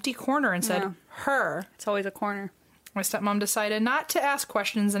towards an empty corner and said, Yeah. "Her." It's always a corner. My stepmom decided not to ask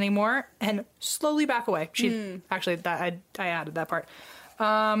questions anymore and slowly back away. Actually, that I added that part.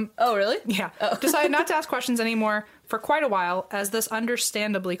 Oh, really? Yeah. Decided not to ask questions anymore for quite a while, as this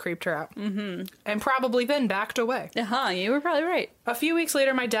understandably creeped her out. And probably then backed away. You were probably right. A few weeks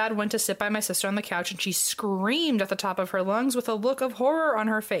later, my dad went to sit by my sister on the couch, and she screamed at the top of her lungs with a look of horror on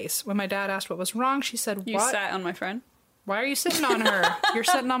her face. When my dad asked what was wrong, she said, You "What? sat on my friend. Why are you sitting on her? You're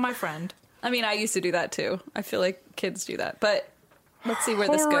sitting on my friend." I mean, I used to do that too. I feel like kids do that. But let's see where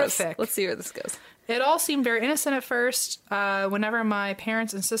this Horrific. goes. Let's see where this goes. It all seemed very innocent at first. Whenever my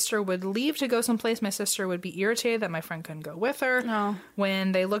parents and sister would leave to go someplace, my sister would be irritated that my friend couldn't go with her. Oh.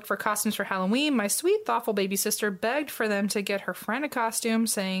 When they looked for costumes for Halloween, my sweet, thoughtful baby sister begged for them to get her friend a costume,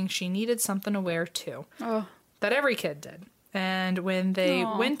 saying she needed something to wear too. Oh. That every kid did. And when they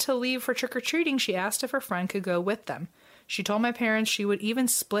went to leave for trick-or-treating, she asked if her friend could go with them. She told my parents she would even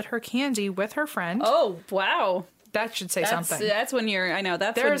split her candy with her friend. Oh, wow. That should say something. That's when you're, I know,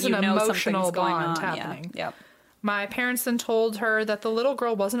 that's There's when you an know emotional something's going bond on. happening. Yeah. Yep. My parents then told her that the little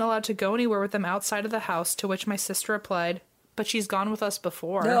girl wasn't allowed to go anywhere with them outside of the house, to which my sister replied, "But she's gone with us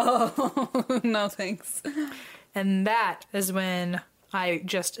before." No, thanks. And that is when I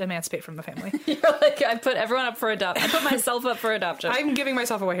just emancipate from the family. You're like, I put everyone up for adoption. I put myself up for adoption. I'm giving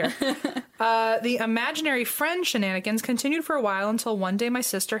myself away here. The imaginary friend shenanigans continued for a while until one day my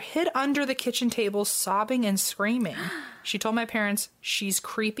sister hid under the kitchen table sobbing and screaming. She told my parents she's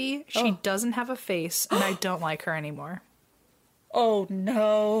creepy, she doesn't have a face, and I don't like her anymore. Oh,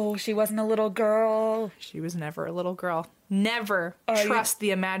 no. She wasn't a little girl. She was never a little girl. Never trust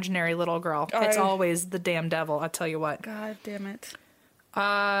the imaginary little girl. It's always the damn devil, I'll tell you what. God damn it.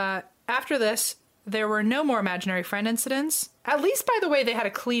 After this, there were no more imaginary friend incidents. At least, by the way, they had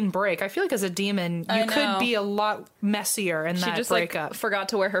a clean break. I feel like as a demon, I you know. could be a lot messier in She that just breakup. like forgot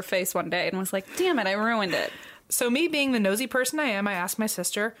to wear her face one day and was like, damn it, I ruined it. So me being the nosy person I am, I asked my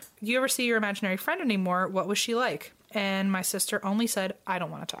sister, "Do you ever see your imaginary friend anymore? What was she like?" And my sister only said, "I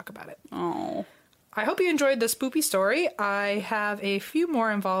don't want to talk about it." Oh. I hope you enjoyed the spoopy story. I have a few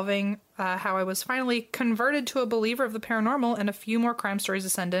more involving how I was finally converted to a believer of the paranormal, and a few more crime stories to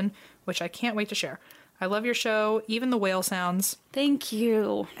send in, which I can't wait to share. I love your show, even the whale sounds, Thank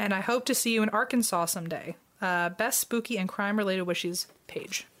you. and I hope to see you in Arkansas someday. Best spooky and crime-related wishes,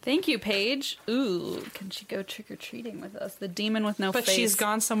 Paige. Thank you, Paige. Ooh, can she go trick-or-treating with us? The demon with no But face. she's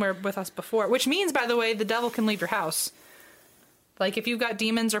gone somewhere with us before, which means, by the way, the devil can leave your house. Like, if you've got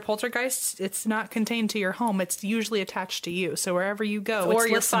demons or poltergeists, it's not contained to your home. It's usually attached to you. So wherever you go, Or it's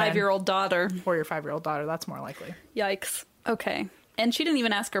your listening. 5-year-old daughter. Or your 5-year-old daughter. That's more likely. Yikes. Okay. And she didn't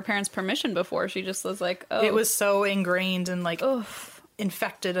even ask her parents' permission before. She just was like, oh. It was so ingrained and, like, Oof.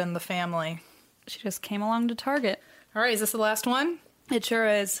 infected in the family. She just came along to Target. All right, is this the last one? It sure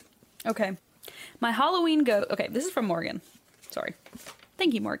is. Okay. My Halloween Okay, this is from Morgan. Sorry.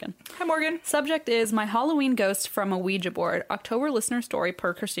 Thank you, Morgan. Hi, Morgan. Subject is My Halloween Ghost from a Ouija Board. October listener story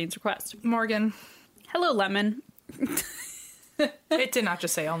per Christine's request. Morgan. Hello, Lemon. It did not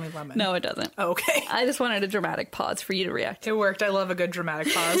just say only lemon. No, it doesn't. Oh, okay. I just wanted a dramatic pause for you to react. It worked. I love a good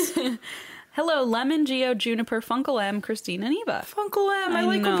dramatic pause. Hello, Lemon, Geo, Juniper, Funkle M, Christine, and Eva. Funkle M. I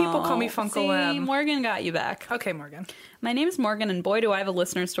like when people call me Funkle See, M. Morgan got you back. Okay, Morgan. My name is Morgan, and boy, do I have a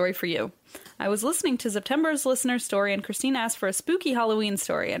listener story for you. I was listening to September's listener story, and Christine asked for a spooky Halloween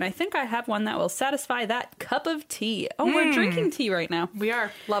story, and I think I have one that will satisfy that cup of tea. Oh, we're drinking tea right now. We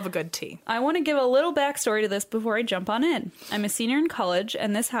are. Love a good tea. I want to give a little backstory to this before I jump on in. I'm a senior in college,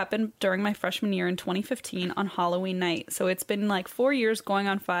 and this happened during my freshman year in 2015 on Halloween night, so it's been like 4 years going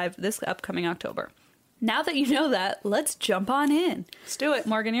on 5 this upcoming October. Now that you know that, let's jump on in. Let's do it.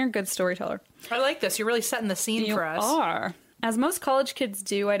 Morgan, you're a good storyteller. I like this. You're really setting the scene You for us. are. As most college kids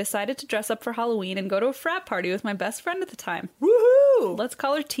do, I decided to dress up for Halloween and go to a frat party with my best friend at the time. Woohoo! Let's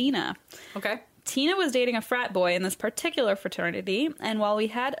call her Tina. Okay. Tina was dating a frat boy in this particular fraternity, and while we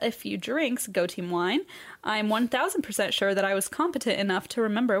had a few drinks, go team wine, I'm 1000% sure that I was competent enough to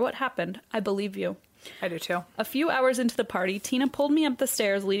remember what happened. I believe you. I do too. A few hours into the party, Tina pulled me up the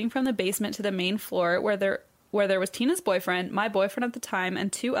stairs leading from the basement to the main floor where there was Tina's boyfriend, my boyfriend at the time,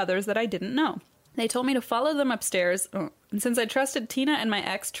 and 2 others that I didn't know. They told me to follow them upstairs, and since I trusted Tina and my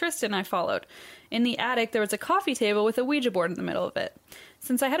ex, Tristan, I followed. In the attic, there was a coffee table with a Ouija board in the middle of it.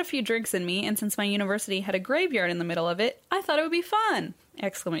 Since I had a few drinks in me, and since my university had a graveyard in the middle of it, I thought it would be fun!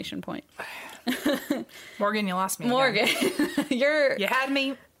 Exclamation point. Morgan, you lost me. Morgan, You had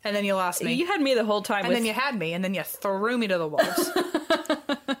me, and then you lost me. You had me the whole time. And then you had me, and then you threw me to the wolves.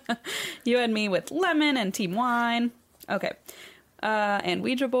 You had me with lemon and team wine. Okay. And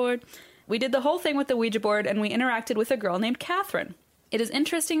Ouija board. We did the whole thing with the Ouija board, and we interacted with a girl named Catherine. It is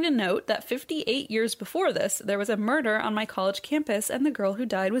interesting to note that 58 years before this, there was a murder on my college campus, and the girl who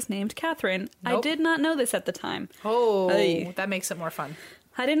died was named Catherine. Nope. I did not know this at the time. Oh, Ay. that makes it more fun.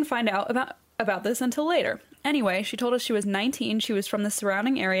 I didn't find out about this until later. Anyway, she told us she was 19, she was from the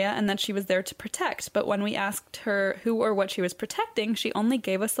surrounding area, and that she was there to protect. But when we asked her who or what she was protecting, she only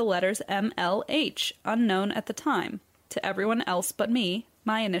gave us the letters MLH, unknown at the time. To everyone else but me,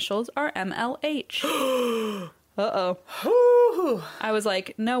 my initials are MLH. Uh-oh. I was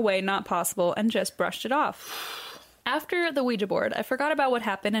like, no way, not possible, and just brushed it off. After the Ouija board, I forgot about what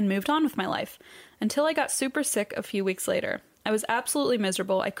happened and moved on with my life, until I got super sick a few weeks later. I was absolutely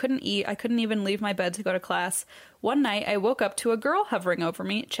miserable. I couldn't eat. I couldn't even leave my bed to go to class. One night, I woke up to a girl hovering over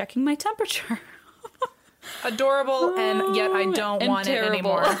me, checking my temperature. Adorable, and yet I don't want terrible. it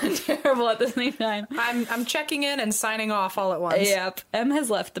anymore. Terrible at the same time. I'm checking in and signing off all at once. Yep. M has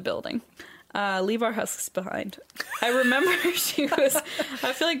left the building. Leave our husks behind. I remember she was...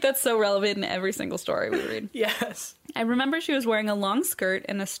 I feel like that's so relevant in every single story we read. Yes. I remember she was wearing a long skirt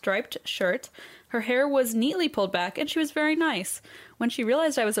and a striped shirt. Her hair was neatly pulled back, and she was very nice. When she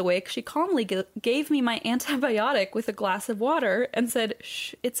realized I was awake, she calmly gave me my antibiotic with a glass of water and said,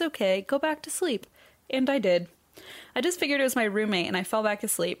 "Shh, it's okay, go back to sleep." And I did. I just figured it was my roommate, and I fell back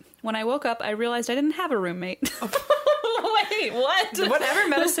asleep. When I woke up, I realized I didn't have a roommate. Wait, what? Whatever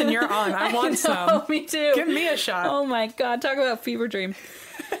medicine you're on, I want some. Me too. Give me a shot. Oh my god, talk about fever dream.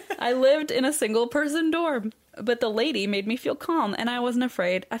 I lived in a single-person dorm, but the lady made me feel calm, and I wasn't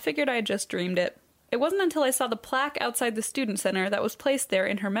afraid. I figured I had just dreamed it. It wasn't until I saw the plaque outside the student center that was placed there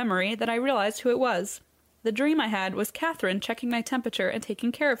in her memory that I realized who it was. The dream I had was Catherine checking my temperature and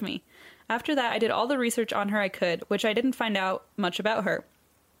taking care of me. After that, I did all the research on her I could, which I didn't find out much about her.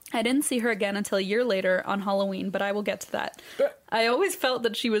 I didn't see her again until a year later on Halloween, but I will get to that. I always felt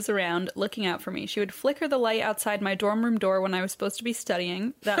that she was around, looking out for me. She would flicker the light outside my dorm room door when I was supposed to be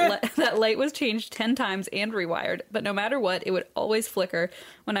studying. That light was changed 10 times and rewired, but no matter what, it would always flicker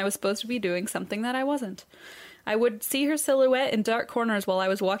when I was supposed to be doing something that I wasn't. I would see her silhouette in dark corners while I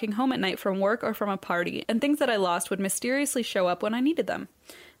was walking home at night from work or from a party, and things that I lost would mysteriously show up when I needed them.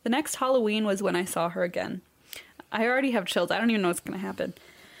 The next Halloween was when I saw her again. I already have chills. I don't even know what's going to happen.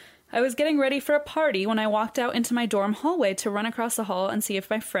 I was getting ready for a party when I walked out into my dorm hallway to run across the hall and see if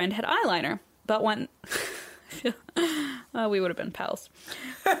my friend had eyeliner. But when... we would have been pals.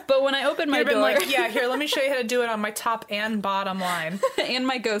 But when I opened my door... like, yeah, here, let me show you how to do it on my top and bottom line. And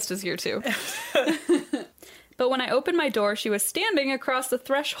my ghost is here, too. But when I opened my door, she was standing across the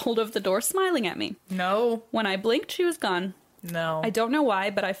threshold of the door smiling at me. No. When I blinked, she was gone. No. I don't know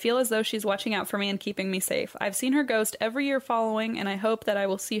why, but I feel as though she's watching out for me and keeping me safe. I've seen her ghost every year following, and I hope that I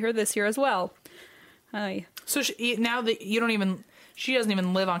will see her this year as well. Hi. So now that you don't even... She doesn't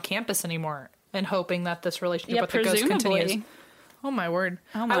even live on campus anymore, and hoping that this relationship with the ghost continues. Oh, my word.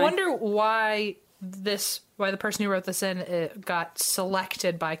 Oh, my. I wonder why the person who wrote this in got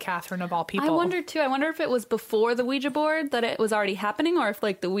selected by Catherine of all people. I wonder too. I wonder if it was before the Ouija board that it was already happening, or if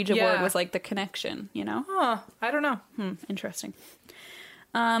like the Ouija board was like the connection, you know? Huh. I don't know. Interesting.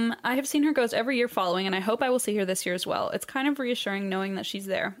 I have seen her ghost every year following, and I hope I will see her this year as well. It's kind of reassuring knowing that she's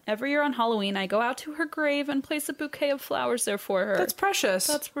there. Every year on Halloween, I go out to her grave and place a bouquet of flowers there for her. That's precious.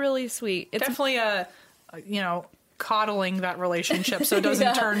 That's really sweet. It's definitely coddling that relationship so it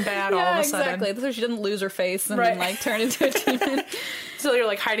doesn't turn bad all of a sudden. Exactly. So she doesn't lose her face and then like turn into a demon. So you're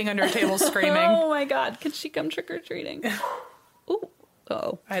like hiding under a table screaming. Oh my god, can she come trick-or-treating? Ooh.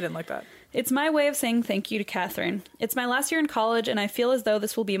 Uh-oh. I didn't like that. It's my way of saying thank you to Catherine. It's my last year in college, and I feel as though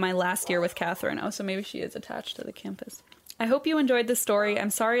this will be my last year with Catherine. Oh, so maybe she is attached to the campus. I hope you enjoyed this story.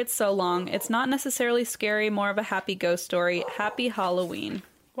 I'm sorry it's so long. It's not necessarily scary, more of a happy ghost story. Happy Halloween.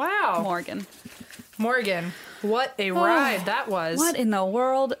 Wow. Morgan, what a ride that was. What in the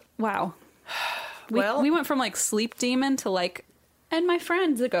world? Wow. We went from like sleep demon to like, and my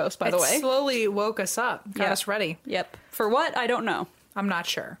friend's a ghost, by the way. It slowly woke us up, got us ready. Yep. For what? I don't know. I'm not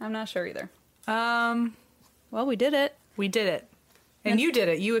sure. I'm not sure either. Well, we did it. We did it. And you did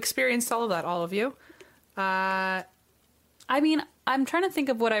it. You experienced all of that, all of you. I mean, I'm trying to think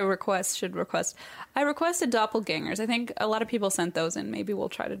of what I should request. I requested doppelgangers. I think a lot of people sent those in. Maybe we'll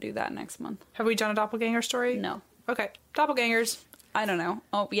try to do that next month. Have we done a doppelganger story? No. Okay. Doppelgangers. I don't know.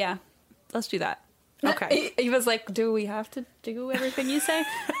 Oh, yeah. Let's do that. Okay. He was like, do we have to do everything you say?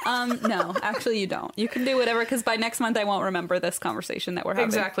 No, actually you don't. You can do whatever, because by next month I won't remember this conversation that we're having.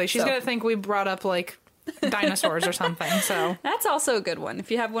 Exactly. She's going to think we brought up, like, dinosaurs or something, so. That's also a good one.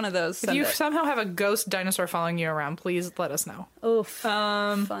 If you have one of those, If you somehow have a ghost dinosaur following you around, please let us know. Oof.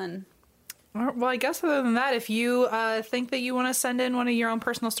 Fun. Well, I guess other than that, if you think that you want to send in one of your own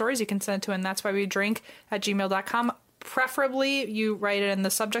personal stories, you can send it to and that's why we drink at gmail.com. Preferably, you write it in the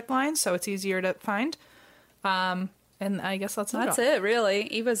subject line, so it's easier to find. And I guess that's it, really.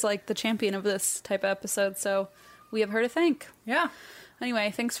 Eva's like the champion of this type of episode, so we have her to thank. Yeah.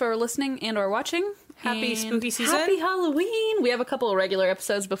 Anyway, thanks for listening and or watching. Happy spooky season. Happy Halloween. We have a couple of regular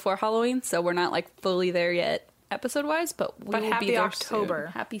episodes before Halloween, so we're not like fully there yet episode-wise, but we will be there October.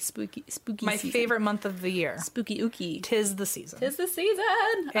 Soon. Happy spooky My season. favorite month of the year. Spooky ooky. Tis the season. Tis the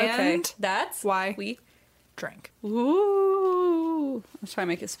season. Okay. And that's why we drink. Ooh. Let's try to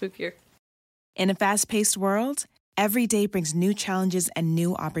make it spookier. In a fast-paced world, every day brings new challenges and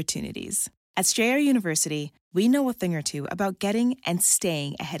new opportunities. At Strayer University, we know a thing or two about getting and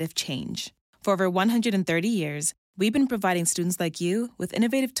staying ahead of change. For over 130 years, we've been providing students like you with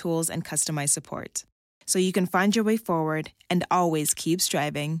innovative tools and customized support, so you can find your way forward and always keep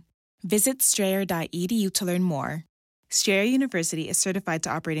striving. Visit strayer.edu to learn more. Strayer University is certified to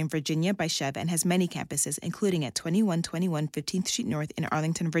operate in Virginia by Chev and has many campuses, including at 2121 15th Street North in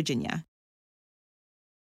Arlington, Virginia.